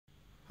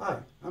Hi,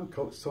 I'm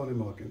Coach Tony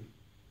Morgan,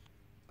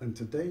 and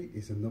today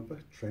is another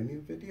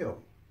training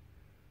video.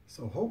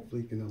 So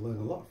hopefully you're going to learn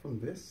a lot from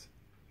this.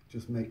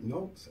 Just make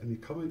notes, any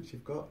comments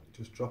you've got,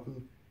 just drop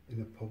them in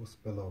the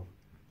post below.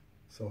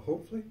 So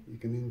hopefully you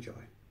can enjoy.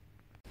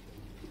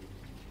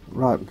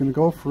 Right, we're going to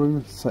go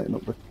through setting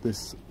up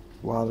this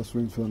wireless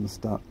room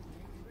thermostat.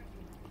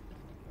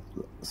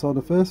 So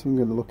the first thing we're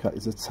going to look at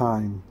is the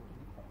time.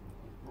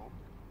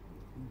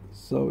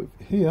 So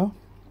here,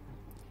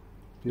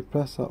 if you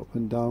press that up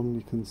and down,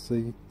 you can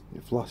see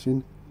it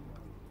flashing.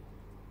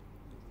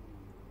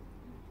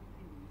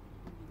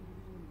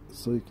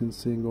 So you can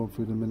see it going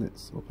through the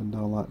minutes up and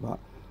down like that.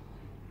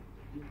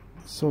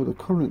 So the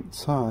current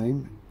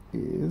time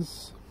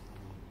is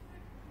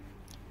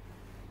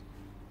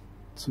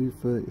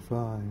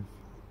 2:35.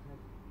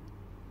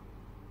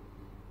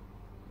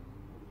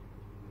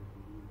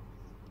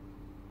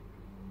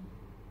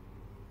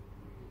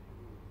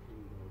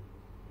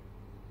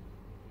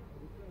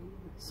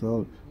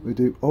 So we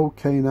do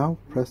OK now,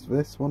 press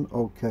this one,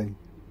 OK.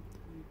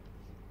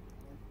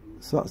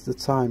 So that's the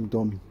time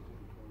done.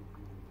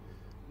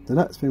 The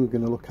next thing we're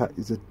going to look at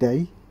is a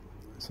day.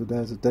 So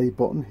there's a day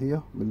button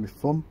here with my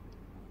thumb.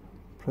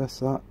 Press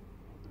that,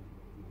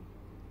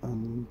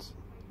 and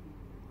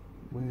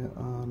we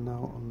are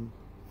now on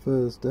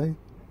Thursday.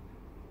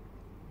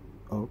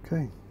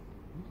 OK.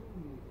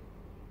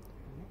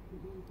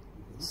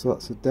 So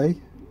that's a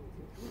day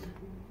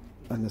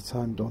and the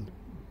time done.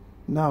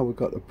 Now we've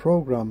got the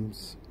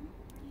programs.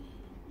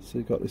 So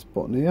you've got this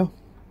button here.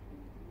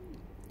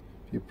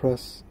 If you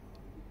press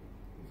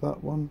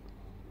that one.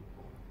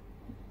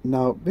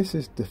 Now this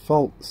is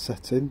default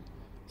setting,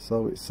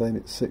 so it's saying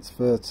it's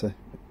 6:30.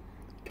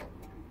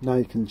 Now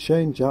you can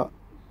change that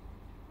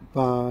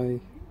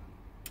by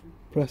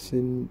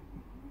pressing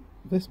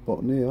this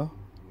button here.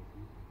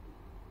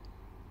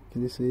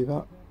 Can you see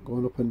that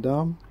going up and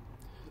down?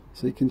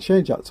 So you can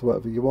change that to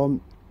whatever you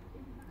want.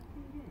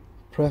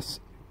 Press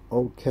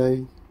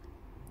OK.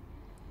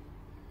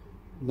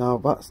 Now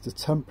that's the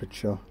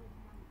temperature,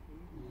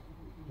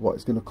 what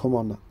is going to come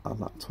on that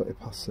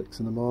 6:20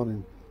 in the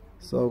morning.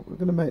 So we're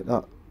going to make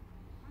that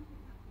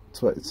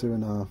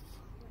 22.5,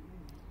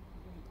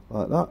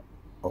 like that.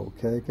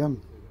 OK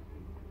again.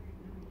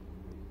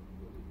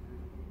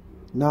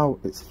 Now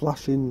it's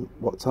flashing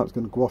what time it's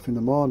going to go off in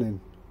the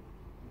morning.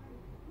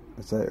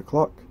 It's 8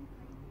 o'clock.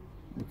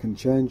 You can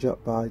change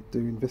that by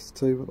doing this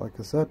too, like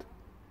I said.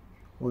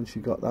 Once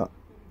you got that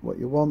what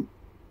you want,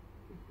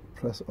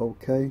 press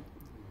OK.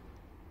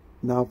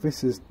 Now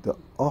this is the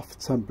off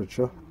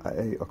temperature at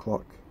 8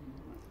 o'clock.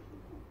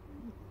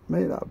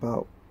 Make that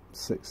about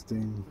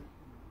 16.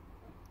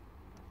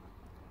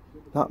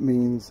 That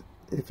means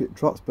if it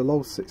drops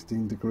below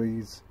 16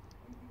 degrees,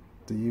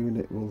 the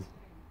unit will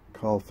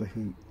call for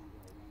heat.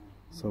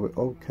 So we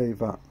OK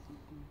that.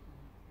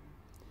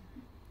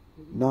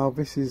 Now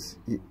this is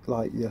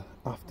like your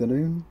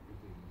afternoon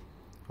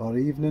or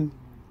evening.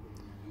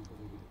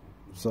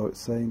 So it's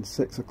saying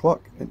 6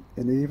 o'clock in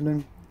the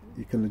evening.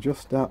 You can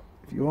adjust that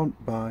if you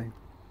want by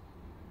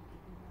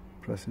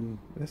pressing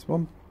this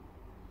one.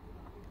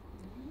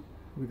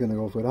 We're going to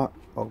go for that.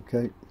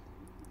 OK.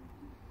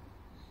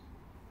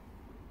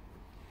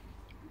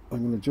 I'm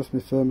going to adjust my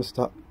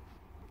thermostat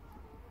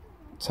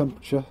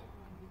temperature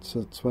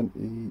to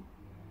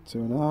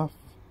 22.5.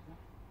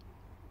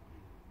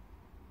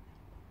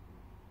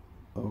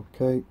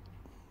 OK.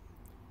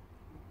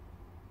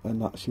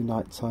 And that's your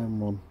nighttime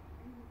one.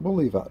 We'll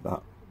leave it at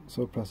that.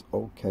 So press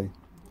OK.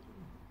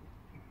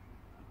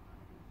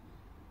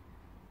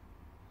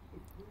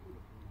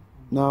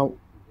 Now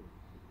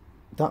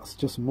that's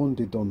just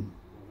Monday done.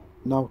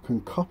 Now I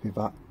can copy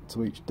that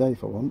to each day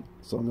if I want.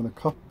 So I'm going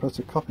to press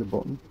the copy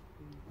button.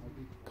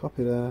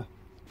 Copy there.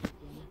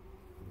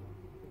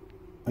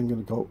 I'm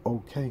going to go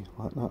OK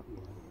like that.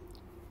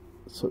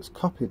 So it's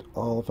copied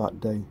all of that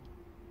day. And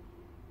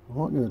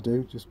what I'm going to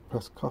do, just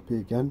press copy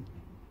again.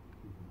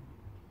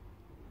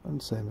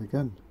 And same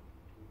again.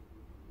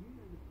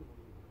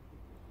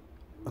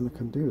 And I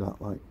can do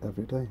that like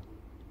every day.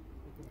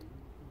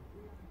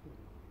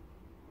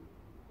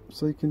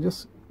 So you can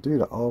just do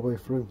that all the way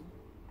through.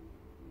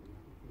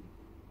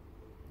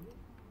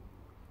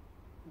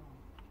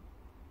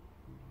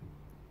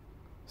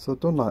 So I've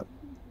done like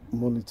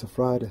Monday to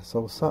Friday,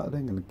 so Saturday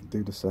I'm going to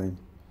do the same.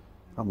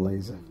 I'm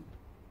lazy.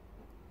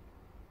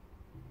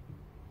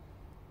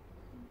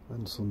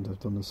 And Sunday I've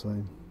done the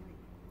same.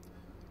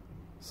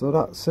 So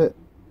that's it.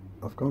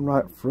 I've gone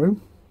right through.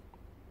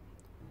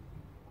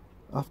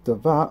 After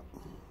that,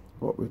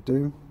 what we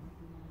do,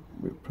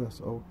 we press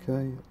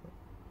OK.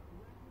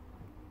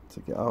 To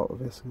get out of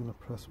this, I'm going to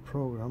press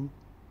program,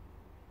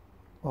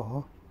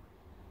 or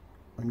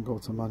I can go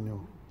to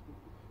manual.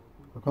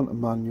 I've gone to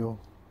manual.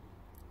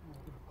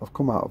 I've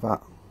come out of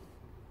that.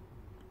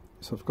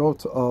 So if I go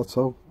to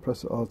auto,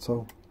 press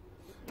auto.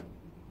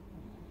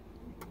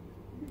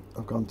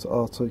 I've gone to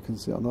auto, you can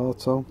see it on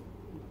auto.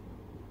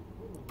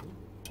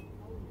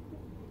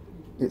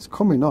 It's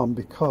coming on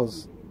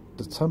because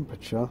the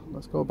temperature,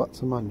 let's go back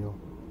to manual.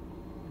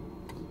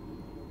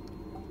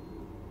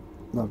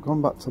 Now I've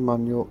gone back to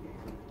manual.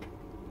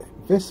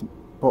 This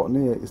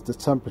button here is the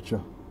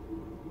temperature.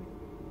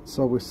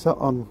 So we're set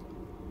on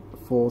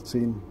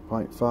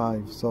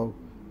 14.5. So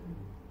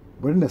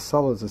we're in a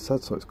cellar, as I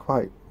said, so it's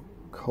quite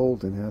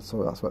cold in here.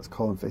 So that's what it's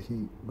calling for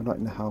heat. We're not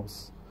in the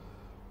house.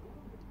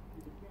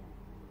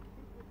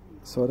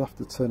 So I'd have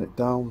to turn it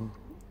down.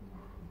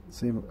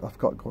 See, I've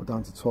got to go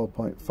down to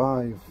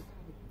 12.5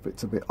 for it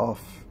to be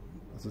off,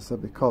 as I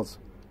said, because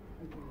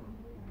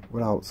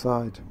we're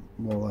outside,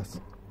 more or less.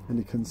 And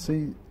you can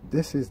see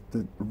this is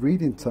the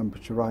reading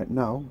temperature right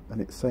now, and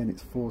it's saying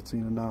it's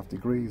 14.5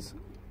 degrees.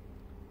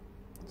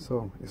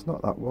 So it's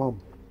not that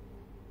warm.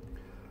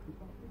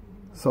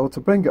 So to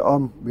bring it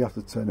on, we have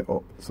to turn it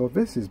up. So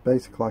this is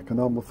basically like a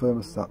normal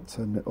thermostat,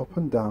 turn it up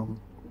and down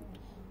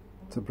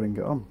to bring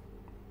it on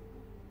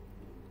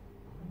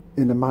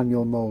in a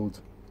manual mode.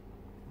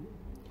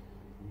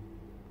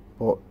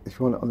 But if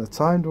you want it on the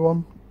timed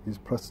one, you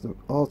just press the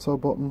auto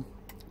button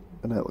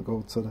and it'll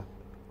go to the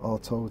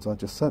auto as I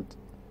just said.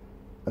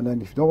 And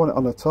then if you don't want it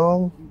on at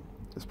all,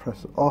 just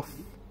press it off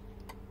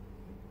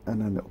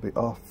and then it'll be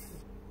off,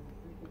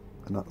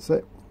 and that's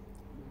it.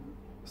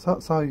 So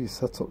that's how you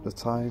set up the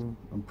time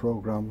and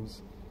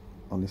programs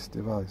on this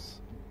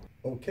device.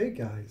 Okay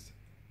guys,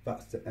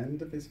 that's the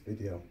end of this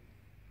video.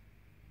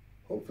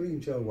 Hopefully you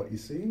enjoy what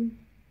you've seen,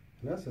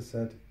 and as I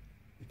said,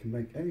 you can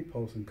make any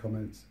posts and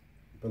comments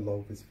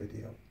below this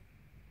video.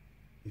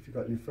 If you've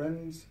got any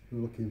friends who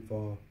are looking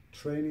for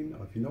training,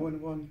 or if you know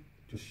anyone,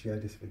 just share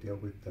this video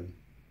with them.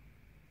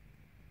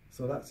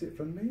 So that's it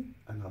from me,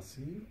 and I'll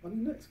see you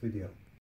on the next video.